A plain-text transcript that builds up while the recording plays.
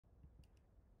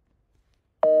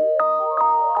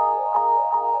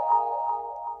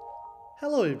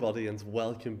Hello everybody and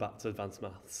welcome back to Advanced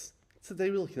Maths. Today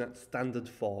we're looking at standard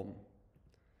form.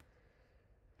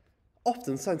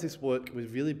 Often scientists work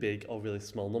with really big or really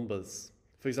small numbers.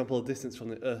 For example, the distance from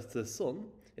the Earth to the Sun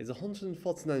is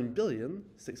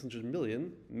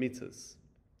 149,600,000,000 meters.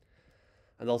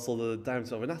 And also the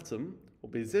diameter of an atom will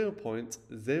be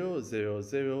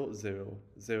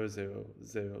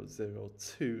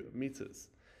 0.000000002 meters.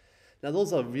 Now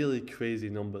those are really crazy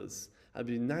numbers. It'd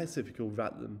be nice if we could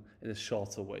write them in a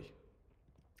shorter way.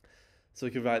 So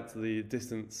we could write the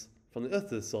distance from the Earth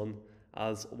to the Sun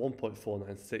as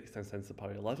 1.496 times 10 to the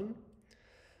power 11,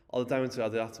 or the diameter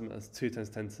of the atom as 2 times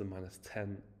 10 to the minus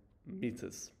 10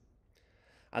 meters.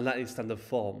 And that is standard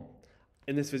form.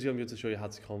 In this video I'm going to show you how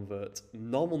to convert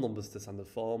normal numbers to standard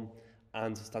form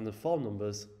and standard form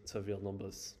numbers to real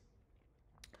numbers.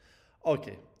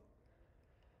 Okay.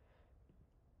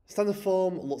 Standard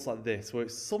form looks like this, where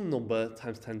it's some number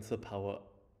times 10 to the power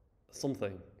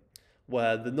something,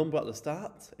 where the number at the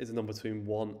start is a number between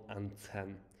 1 and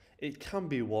 10. It can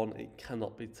be 1, it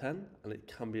cannot be 10, and it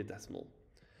can be a decimal.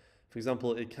 For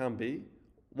example, it can be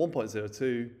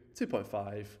 1.02,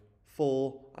 2.5,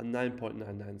 4, and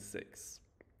 9.996.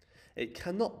 It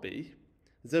cannot be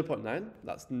 0.9,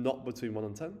 that's not between 1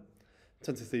 and 10,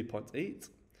 23.8,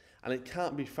 and it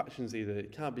can't be fractions either,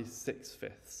 it can't be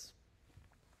 6/5.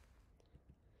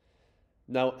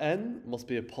 Now n must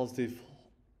be a positive,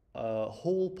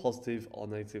 whole positive or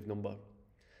negative number.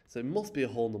 So it must be a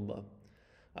whole number.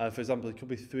 For example, it could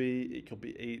be 3, it could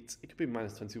be 8, it could be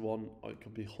minus 21, or it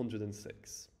could be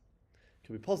 106. It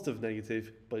can be positive,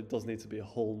 negative, but it does need to be a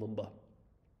whole number.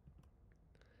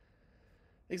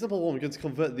 Example 1, we're going to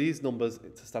convert these numbers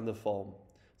into standard form.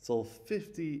 So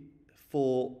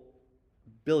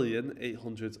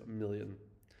 54,800,000,000.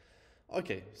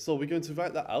 Okay, so we're going to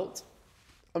write that out.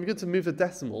 I'm going to move the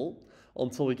decimal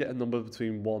until we get a number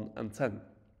between 1 and 10.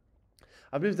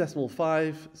 I've moved decimal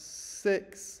 5,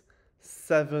 6,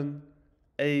 7,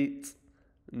 8,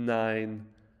 9,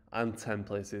 and 10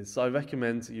 places. So I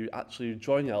recommend you actually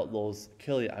drawing out those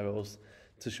curly arrows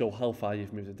to show how far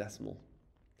you've moved the decimal.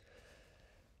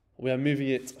 We are moving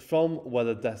it from where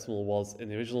the decimal was in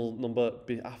the original number,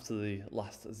 after the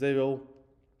last 0,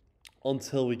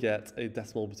 until we get a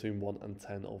decimal between 1 and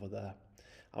 10 over there.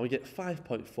 And we get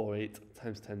 5.48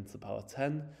 times 10 to the power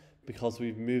 10 because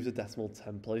we've moved the decimal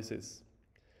 10 places.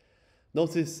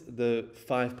 Notice the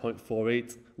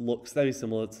 5.48 looks very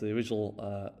similar to the original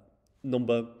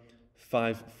number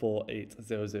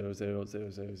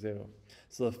 548,000,000.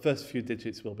 So the first few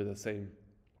digits will be the same.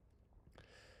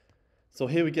 So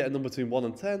here we get a number between 1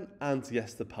 and 10, and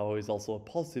yes, the power is also a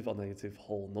positive or negative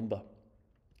whole number.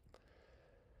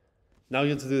 Now we're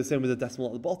going to do the same with the decimal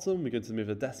at the bottom. We're going to move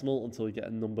the decimal until we get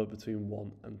a number between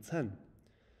 1 and 10.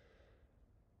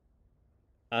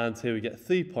 And here we get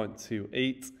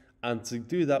 3.28. And to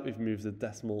do that, we've moved the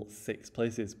decimal 6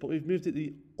 places. But we've moved it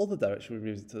the other direction. We've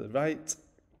moved it to the right.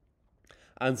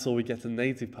 And so we get a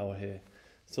negative power here.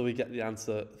 So we get the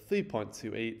answer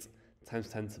 3.28 times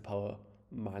 10 to the power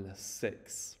minus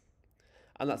 6.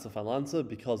 And that's the final answer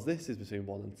because this is between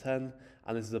 1 and 10.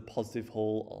 And this is a positive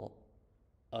whole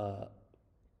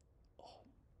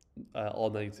or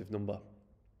negative number.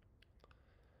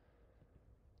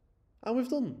 And we've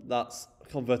done. That's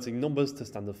converting numbers to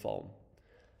standard form.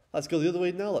 Let's go the other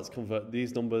way now. Let's convert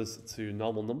these numbers to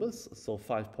normal numbers. So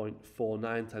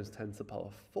 5.49 times 10 to the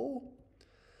power 4.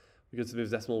 We're going to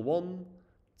move decimal 1,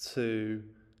 2,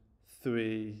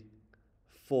 3,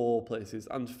 4 places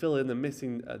and fill in the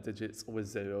missing digits with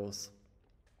zeros.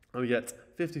 And we get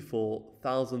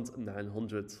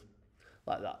 54,900,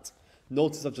 like that.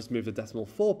 Notice I've just moved the decimal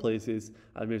 4 places.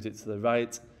 I moved it to the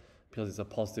right because it's a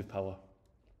positive power.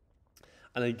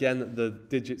 And again, the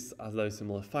digits are very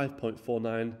similar.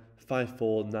 5.49,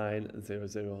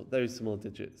 54900, very similar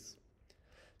digits.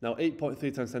 Now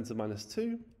 8.3 times 10 to the minus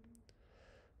 2.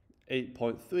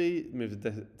 8.3, move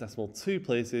the decimal 2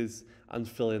 places and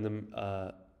fill in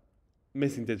the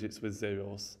missing digits with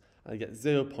zeros. And I get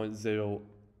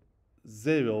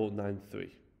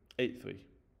 0.0093,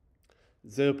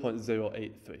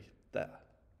 0.083, there.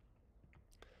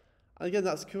 And again,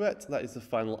 that's correct. That is the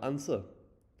final answer.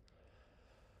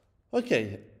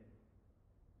 Okay,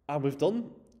 and we've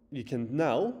done. You can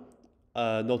now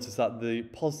notice that the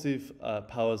positive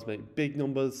powers make big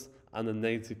numbers and the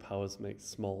negative powers make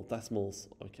small decimals.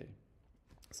 Okay,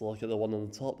 so look at the one on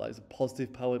the top. That is a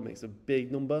positive power, it makes a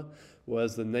big number,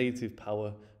 whereas the negative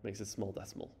power makes a small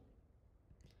decimal.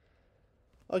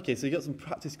 Okay, so you've got some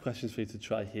practice questions for you to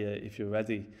try here if you're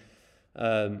ready.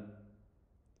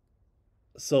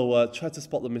 So try to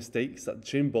spot the mistakes that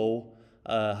Jimbo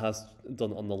has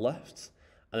done on the left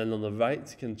And then on the right,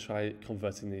 you can try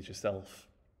converting these yourself.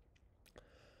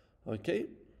 Okay.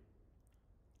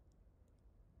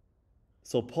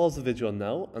 So pause the video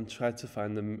now and try to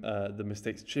find the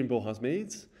mistakes Trimbo has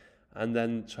made, and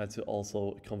then try to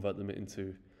also convert them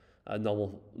into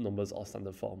normal numbers or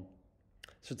standard form.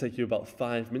 It should take you about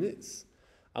 5 minutes,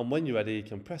 and when you're ready, you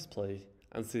can press play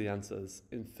and see the answers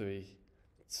in 3,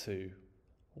 2,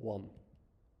 1.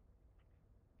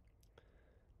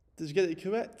 Did you get it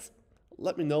correct?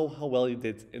 Let me know how well you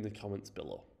did in the comments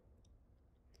below.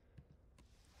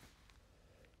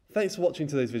 Thanks for watching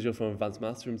today's video from Advanced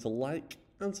Maths. Remember to like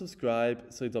and subscribe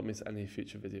so you don't miss any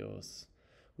future videos.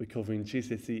 We're covering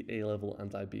GCSE, A-Level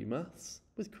and IB Maths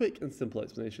with quick and simple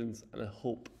explanations, and I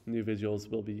hope new videos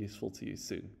will be useful to you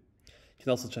soon. You can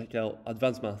also check out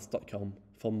advancedmaths.com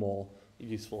for more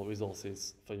useful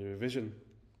resources for your revision.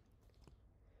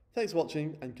 Thanks for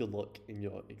watching and good luck in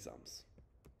your exams.